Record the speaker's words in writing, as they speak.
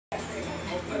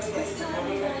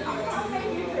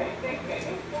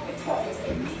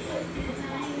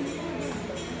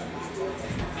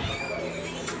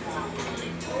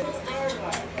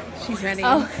She's ready.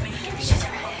 Oh, she's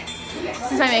ready.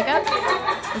 This is my makeup.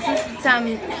 This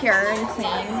is pure and clean,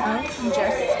 and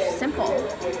just simple.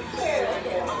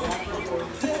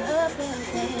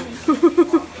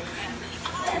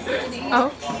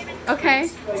 Oh, okay.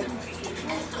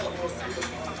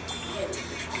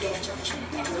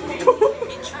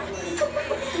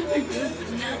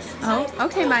 Oh,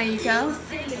 okay, Maiko.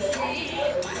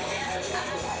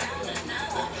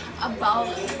 About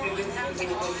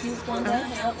who's going to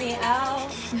help me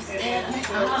out?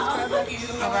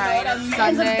 Alright, it's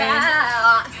Sunday.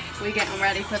 We're getting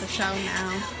ready for the show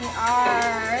now. We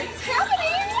are. It's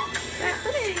happening.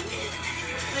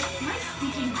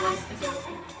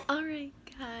 Alright,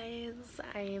 guys.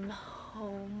 I'm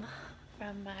home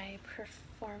from my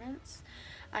performance.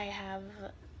 I have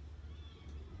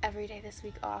every day this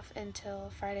week off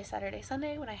until Friday, Saturday,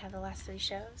 Sunday when I have the last 3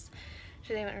 shows.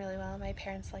 They went really well. My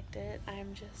parents liked it.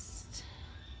 I'm just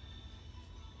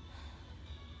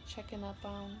checking up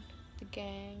on the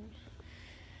gang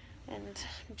and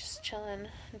I'm just chilling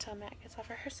until Matt gets off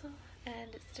rehearsal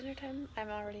and it's dinner time. I'm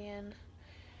already in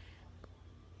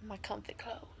my comfy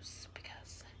clothes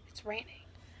because it's raining.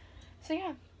 So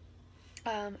yeah,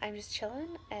 I'm just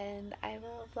chilling and I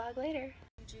will vlog later.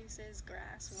 Juices,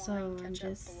 grass, So wine, I'm ketchup,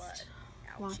 just blood.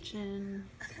 watching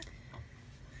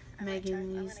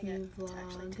Megan Lee's new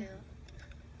vlog.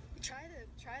 Try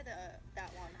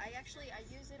that one. I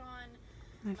use it on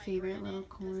My favorite little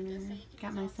corner.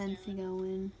 Got my Scentsy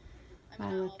going, my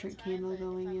electric candle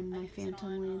going, and my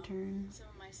phantom lantern. Some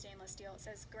of my stainless steel. It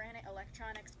says granite,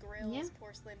 electronics, grills, Yeah,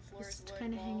 porcelain floors, just wood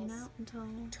kind of hanging walls, out until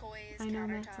toys, I know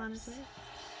Matt's on his way.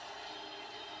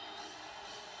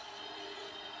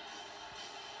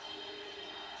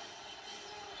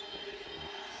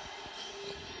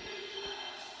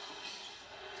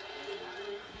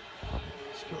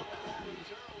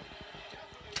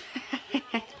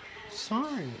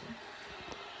 Sorry.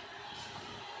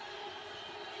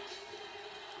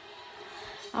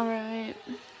 Alright,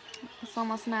 it's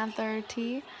almost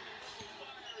 9:30.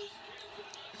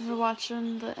 We're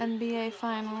watching the NBA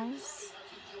Finals.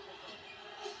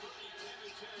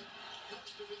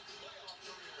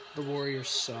 The Warriors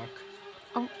suck.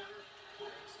 Oh.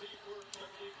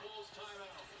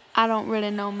 I don't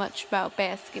really know much about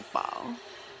basketball.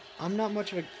 I'm not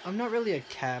really a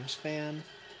Cavs fan,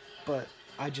 but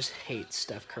I just hate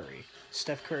Steph Curry.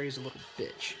 Steph Curry's a little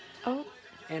bitch. Oh.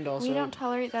 And also, We don't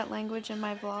tolerate that language in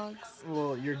my vlogs.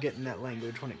 Well, you're getting that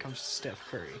language when it comes to Steph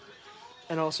Curry.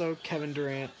 And also, Kevin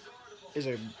Durant is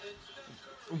a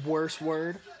worse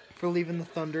word for leaving the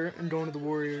Thunder and going to the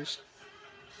Warriors.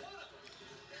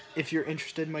 If you're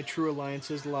interested, my true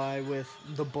alliances lie with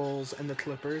the Bulls and the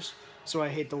Clippers, so I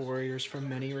hate the Warriors for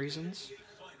many reasons.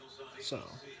 So.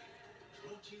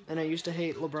 And I used to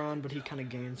hate LeBron, but he kind of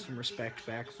gained some respect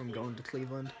back from going to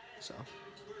Cleveland, so.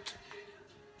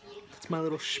 That's my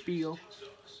little spiel.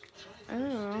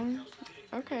 Oh,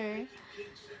 okay.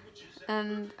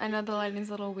 And I know the lighting's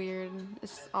a little weird.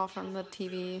 It's all from the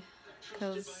TV,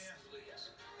 because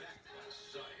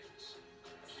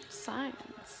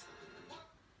science.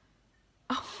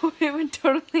 Oh, it went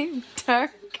totally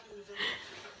dark.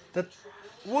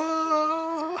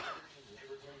 Whoa!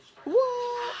 Whoa!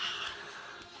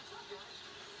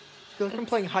 I feel like I'm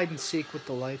playing hide and seek with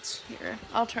the lights. Here,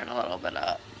 I'll turn a little bit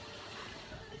up.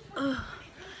 Ugh.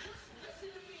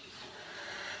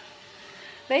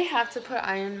 They have to put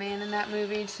Iron Man in that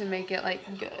movie to make it, like,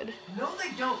 good. No,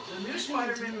 they don't. The new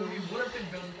Spider-Man movie would have been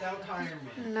good without Iron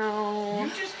Man. No.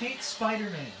 You just hate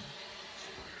Spider-Man.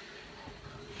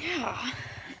 Yeah.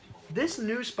 This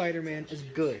new Spider-Man is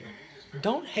good.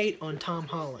 Don't hate on Tom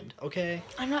Holland, okay?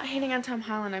 I'm not hating on Tom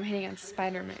Holland, I'm hating on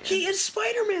Spider-Man. He is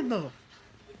Spider-Man, though.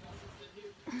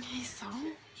 Okay, so?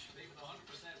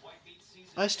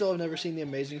 I still have never seen The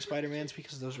Amazing Spider-Mans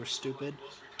because those were stupid.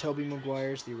 Tobey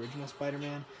Maguire's the original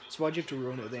Spider-Man. So why'd you have to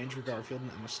ruin it with Andrew Garfield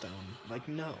and Emma Stone? Like,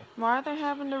 no. Why are they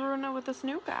having to ruin it with this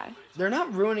new guy? They're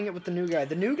not ruining it with the new guy.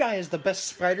 The new guy is the best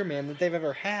Spider-Man that they've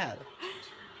ever had.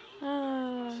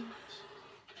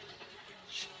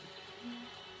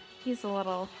 He's a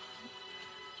little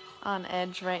on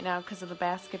edge right now because of the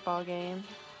basketball game.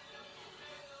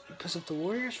 Because if the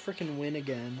Warriors freaking win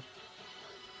again...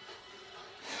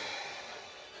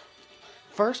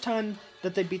 First time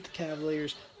that they beat the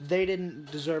Cavaliers, they didn't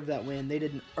deserve that win. They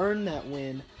didn't earn that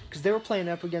win because they were playing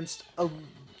up against a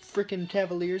freaking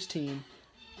Cavaliers team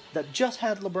that just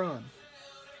had LeBron.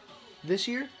 This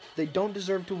year, they don't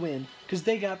deserve to win because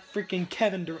they got freaking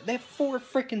Kevin Durant. They have 4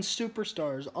 freaking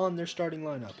superstars on their starting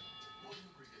lineup.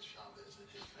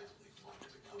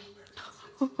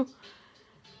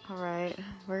 Alright,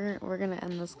 we're gonna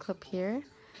end this clip here.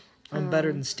 I'm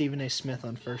better than Stephen A. Smith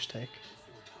on First Take.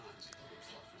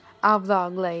 I'll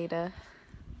vlog later.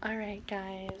 Alright,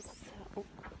 guys. Oh,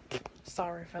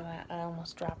 sorry for that. I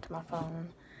almost dropped my phone.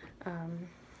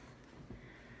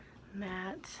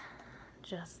 Matt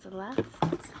just left.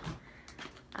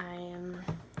 I am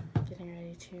getting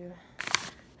ready to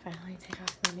finally take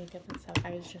off my makeup and stuff.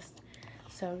 I was just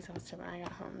so exhausted when I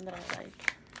got home that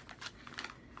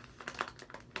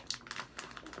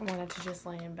I wanted to just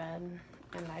lay in bed,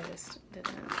 and I just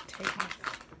didn't take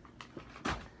off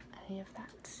any of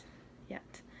that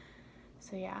yet.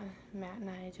 So yeah, Matt and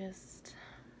I just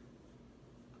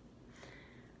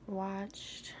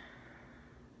watched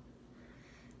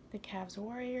the Cavs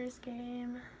Warriors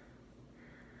game,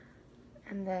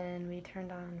 and then we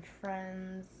turned on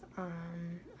Friends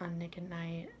on Nick at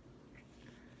Night,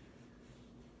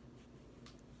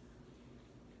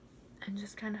 and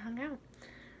just kind of hung out.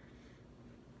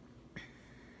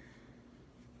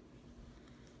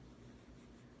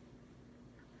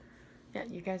 Yeah,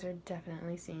 you guys are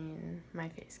definitely seeing my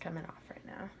face coming off right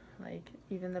now. Like,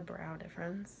 even the brow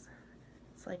difference,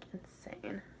 it's like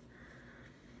insane.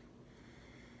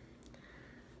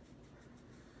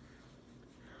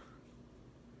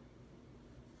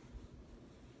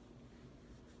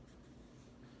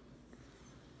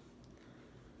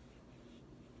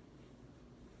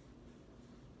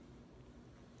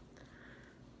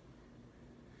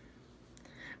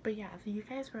 But yeah, if you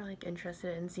guys were like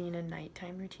interested in seeing a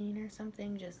nighttime routine or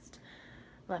something, just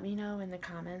let me know in the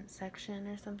comments section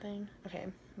or something. Okay,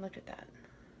 look at that.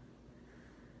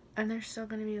 And there's still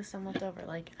gonna be some left over.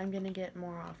 Like, I'm gonna get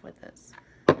more off with this.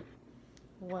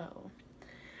 Whoa.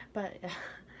 But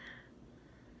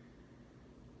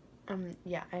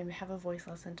yeah, I have a voice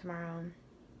lesson tomorrow,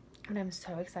 and I'm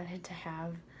so excited to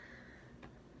have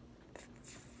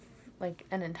like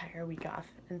an entire week off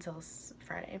until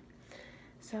Friday.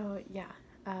 So yeah,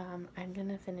 I'm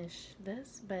gonna finish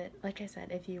this, but like I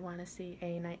said, if you want to see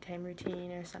a nighttime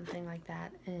routine or something like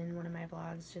that in one of my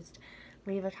vlogs, just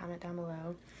leave a comment down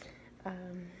below.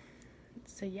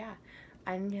 So yeah,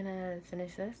 I'm gonna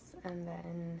finish this and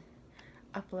then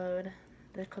upload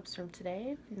the clips from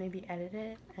today, maybe edit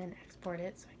it and export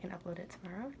it so I can upload it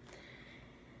tomorrow.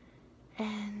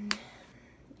 And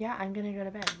yeah, I'm gonna go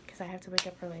to bed because I have to wake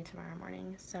up early tomorrow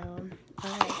morning. So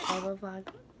alright, I will vlog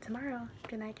tomorrow.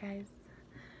 Good night, guys.